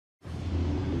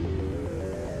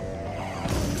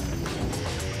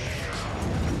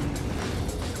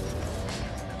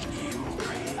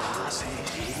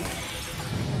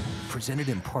presented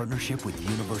in partnership with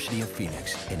the University of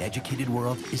Phoenix. An educated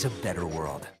world is a better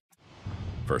world.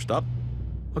 First up,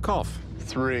 a cough.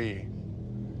 3,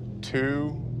 2,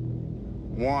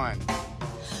 1.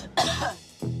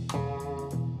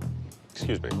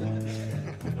 Excuse me.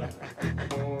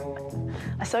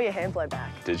 I saw your hand blow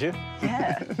back. Did you?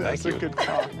 Yeah. That's a good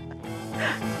cough.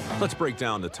 Let's break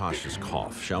down Natasha's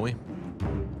cough, shall we?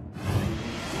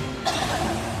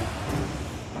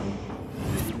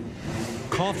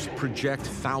 Coughs project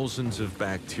thousands of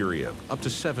bacteria up to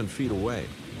 7 feet away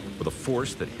with a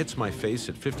force that hits my face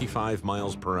at 55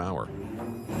 miles per hour.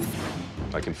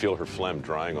 I can feel her phlegm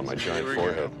drying on my giant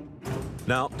forehead.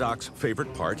 Now, Doc's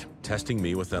favorite part, testing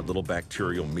me with that little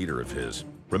bacterial meter of his.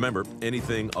 Remember,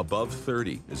 anything above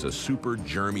 30 is a super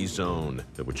germy zone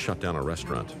that would shut down a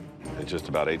restaurant. In just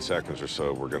about 8 seconds or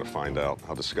so, we're going to find out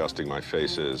how disgusting my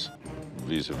face is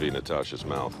vis-a-vis Natasha's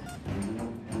mouth.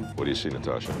 What do you see,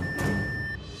 Natasha?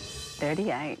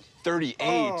 38. 38.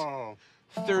 Oh,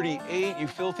 38, you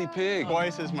filthy pig.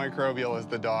 twice as microbial as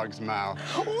the dog's mouth.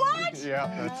 What? Yeah,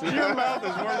 that's your mouth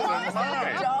is worse than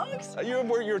mine. Dogs?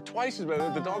 You're twice as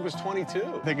bad. The dog was 22.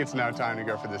 I think it's now time to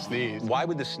go for the sneeze. Why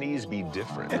would the sneeze be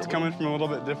different? It's coming from a little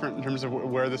bit different in terms of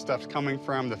where the stuff's coming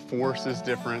from. The force is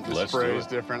different. The Let's spray do is it.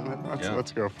 different.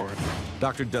 Let's go for it.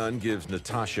 Dr. Dunn gives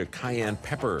Natasha cayenne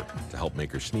pepper to help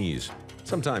make her sneeze.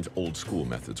 Sometimes old school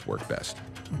methods work best.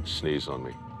 Sneeze on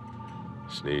me.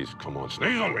 Sneeze. Come on,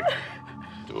 sneeze on me.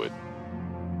 Do it.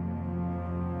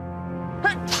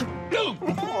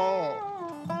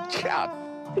 Oh, God.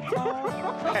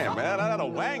 Hey, man, I had a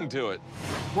wang to it.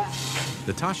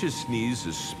 Natasha's sneeze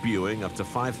is spewing up to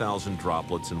 5,000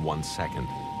 droplets in 1 second.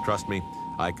 Trust me,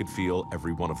 I could feel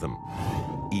every one of them.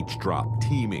 Each drop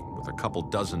teeming with a couple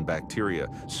dozen bacteria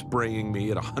spraying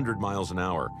me at 100 miles an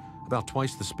hour, about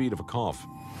twice the speed of a cough.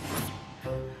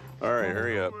 All right,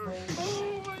 hurry up.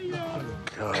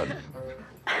 God.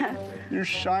 you're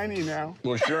shiny now.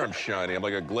 Well, sure, I'm shiny. I'm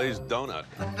like a glazed donut.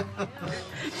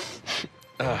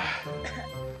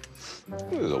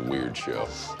 This is a weird show.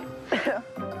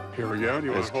 Here we go. Do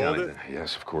you want to hold it?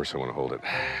 Yes, of course I want to hold it.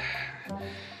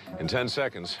 In 10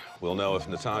 seconds, we'll know if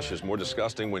Natasha's more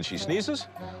disgusting when she sneezes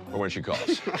or when she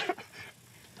coughs.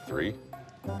 3,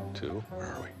 2, where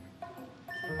are we?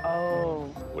 Oh,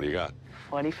 What do you got?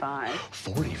 45.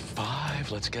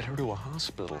 45? Let's get her to a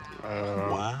hospital.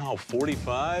 Wow,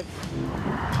 45?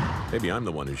 Maybe I'm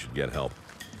the one who should get help.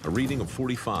 A reading of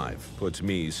 45 puts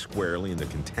me squarely in the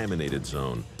contaminated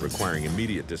zone, requiring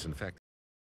immediate disinfecting.